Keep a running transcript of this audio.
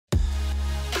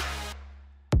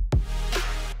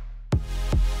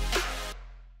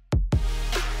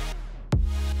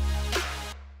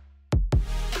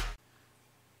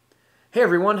Hey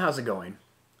everyone, how's it going?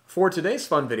 For today's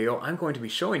fun video, I'm going to be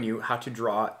showing you how to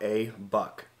draw a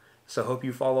buck. So hope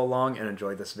you follow along and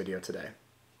enjoy this video today.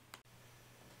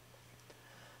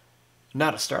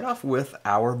 Now to start off with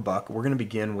our buck, we're going to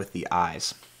begin with the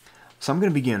eyes. So I'm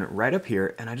going to begin right up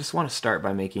here, and I just want to start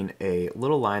by making a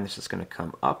little line that's just going to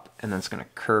come up and then it's going to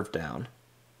curve down.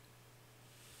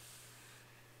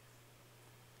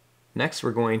 Next,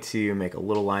 we're going to make a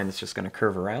little line that's just going to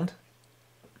curve around.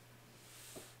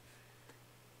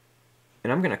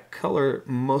 And I'm going to color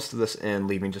most of this in,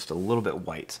 leaving just a little bit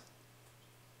white.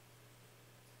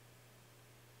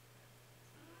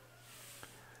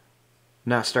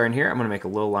 Now starting here, I'm going to make a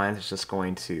little line that's just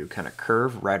going to kind of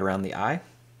curve right around the eye.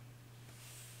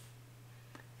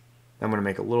 I'm going to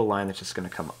make a little line that's just going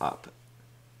to come up.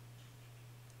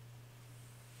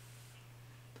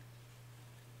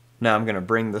 Now I'm going to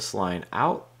bring this line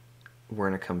out, we're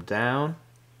going to come down,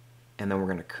 and then we're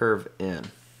going to curve in.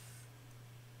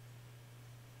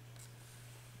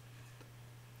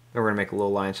 Then we're going to make a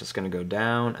little line that's just going to go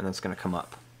down, and then it's going to come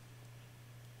up.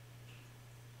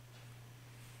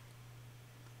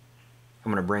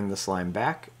 I'm going to bring this line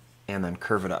back, and then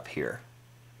curve it up here.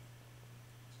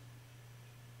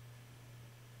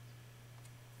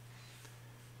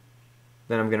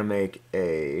 Then I'm going to make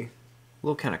a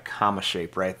little kind of comma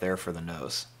shape right there for the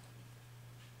nose.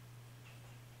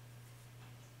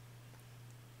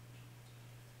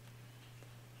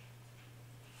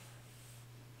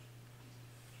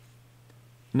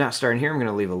 Now starting here, I'm going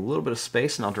to leave a little bit of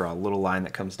space and I'll draw a little line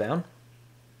that comes down.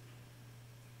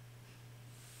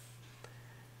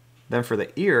 Then for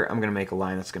the ear, I'm going to make a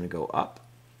line that's going to go up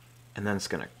and then it's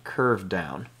going to curve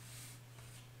down.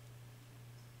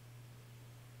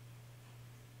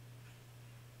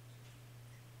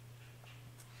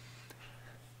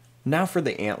 Now for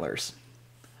the antlers.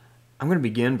 I'm going to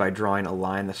begin by drawing a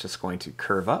line that's just going to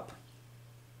curve up.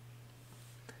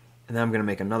 And then I'm going to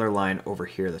make another line over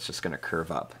here that's just going to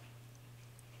curve up.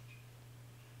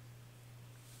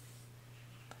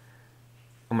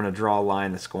 I'm going to draw a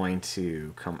line that's going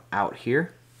to come out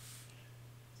here.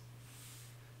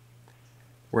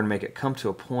 We're going to make it come to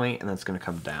a point and then it's going to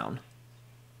come down.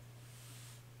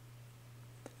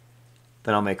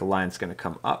 Then I'll make a line that's going to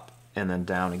come up and then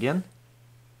down again.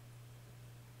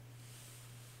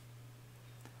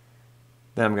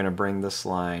 Then I'm going to bring this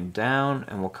line down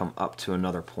and we'll come up to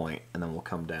another point and then we'll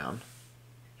come down.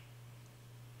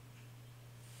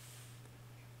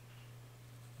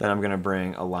 Then I'm going to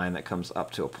bring a line that comes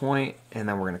up to a point and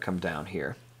then we're going to come down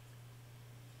here.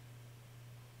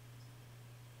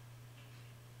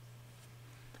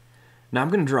 Now I'm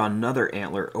going to draw another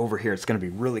antler over here. It's going to be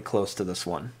really close to this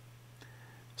one.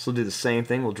 So we'll do the same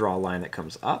thing. We'll draw a line that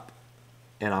comes up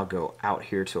and I'll go out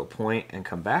here to a point and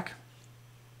come back.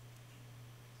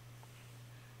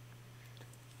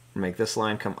 Make this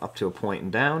line come up to a point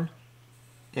and down,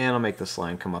 and I'll make this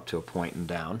line come up to a point and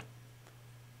down.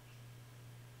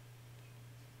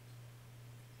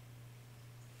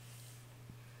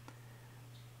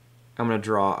 I'm going to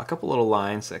draw a couple little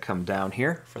lines that come down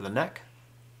here for the neck.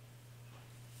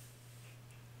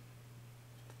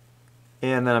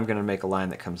 And then I'm going to make a line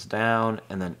that comes down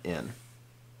and then in.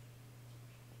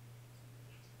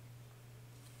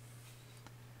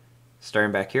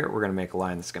 Starting back here, we're going to make a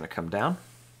line that's going to come down.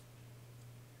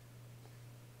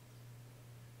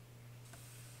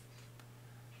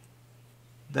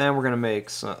 Then we're going to make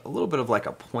a little bit of like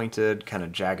a pointed, kind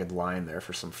of jagged line there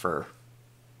for some fur.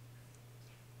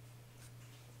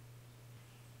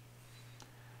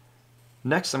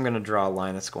 Next, I'm going to draw a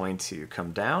line that's going to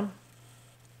come down.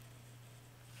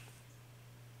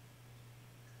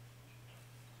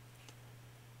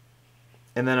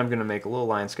 And then I'm going to make a little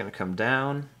line that's going to come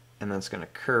down, and then it's going to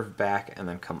curve back and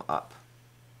then come up.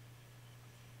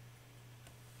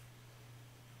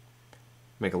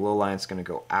 Make a little line that's going to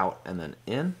go out and then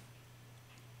in.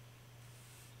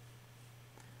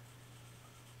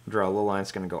 Draw a little line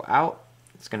that's going to go out,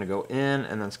 it's going to go in,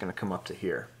 and then it's going to come up to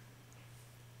here.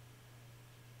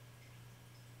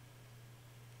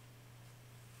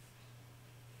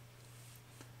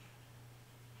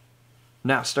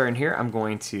 Now starting here, I'm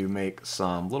going to make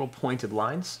some little pointed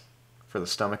lines for the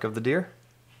stomach of the deer.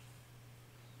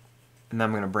 And then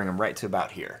I'm going to bring them right to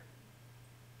about here.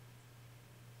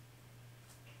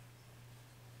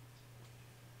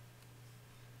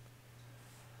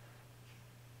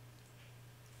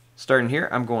 Starting here,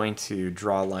 I'm going to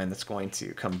draw a line that's going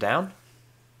to come down.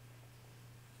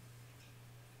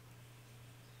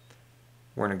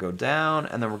 We're going to go down,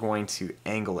 and then we're going to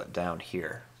angle it down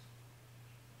here.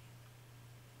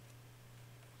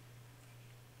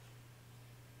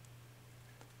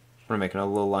 going to make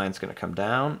another little line. It's going to come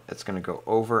down. It's going to go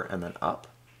over and then up.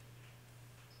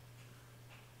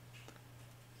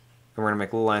 And we're going to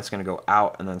make a little line. It's going to go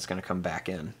out and then it's going to come back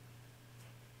in.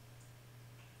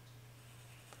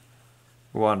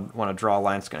 We want to draw a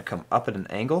line that's going to come up at an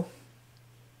angle.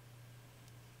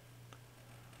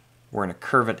 We're going to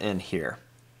curve it in here.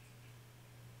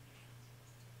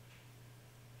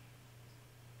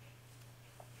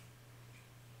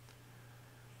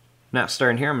 Now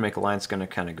starting here, I'm going to make a line that's going to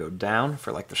kind of go down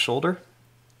for like the shoulder.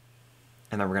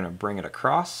 And then we're going to bring it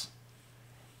across.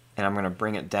 And I'm going to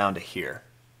bring it down to here.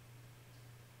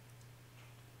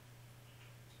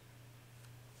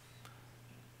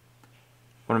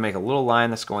 I want to make a little line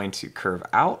that's going to curve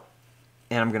out.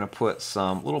 And I'm going to put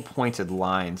some little pointed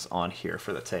lines on here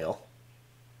for the tail.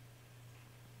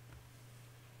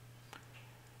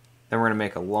 Then we're going to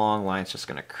make a long line that's just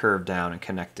going to curve down and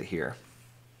connect to here.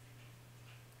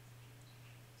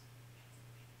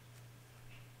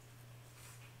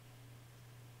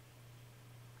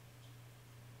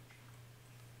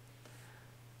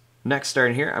 Next,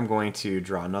 starting here, I'm going to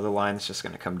draw another line that's just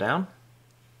going to come down.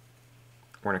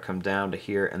 We're going to come down to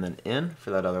here and then in for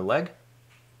that other leg.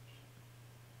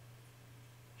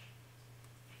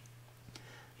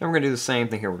 Then we're going to do the same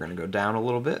thing here. We're going to go down a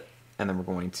little bit, and then we're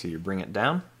going to bring it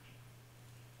down.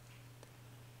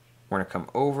 We're going to come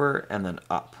over and then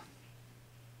up.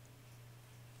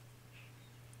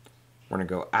 We're going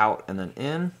to go out and then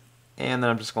in, and then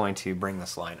I'm just going to bring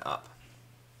this line up.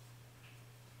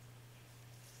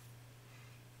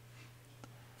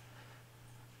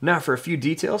 Now for a few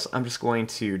details, I'm just going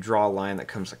to draw a line that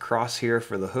comes across here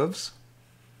for the hooves.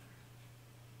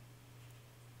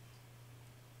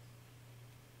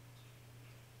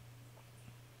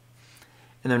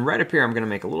 And then right up here, I'm going to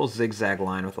make a little zigzag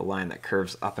line with a line that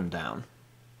curves up and down.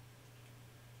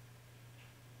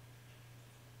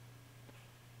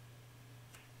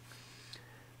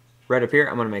 Right up here,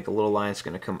 I'm going to make a little line that's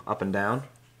going to come up and down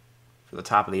for the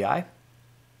top of the eye.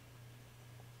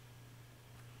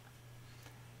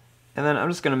 And then I'm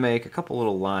just going to make a couple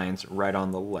little lines right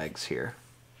on the legs here.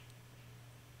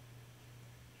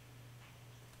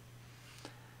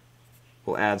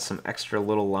 We'll add some extra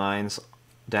little lines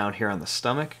down here on the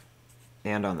stomach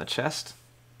and on the chest,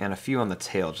 and a few on the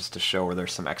tail just to show where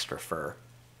there's some extra fur.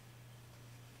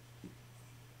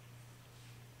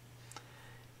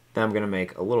 Then I'm going to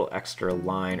make a little extra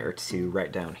line or two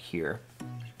right down here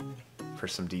for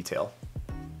some detail.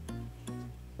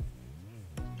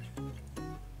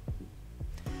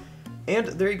 And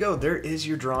there you go, there is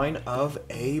your drawing of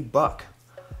a buck.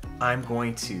 I'm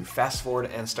going to fast forward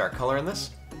and start coloring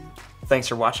this. Thanks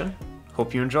for watching,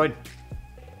 hope you enjoyed.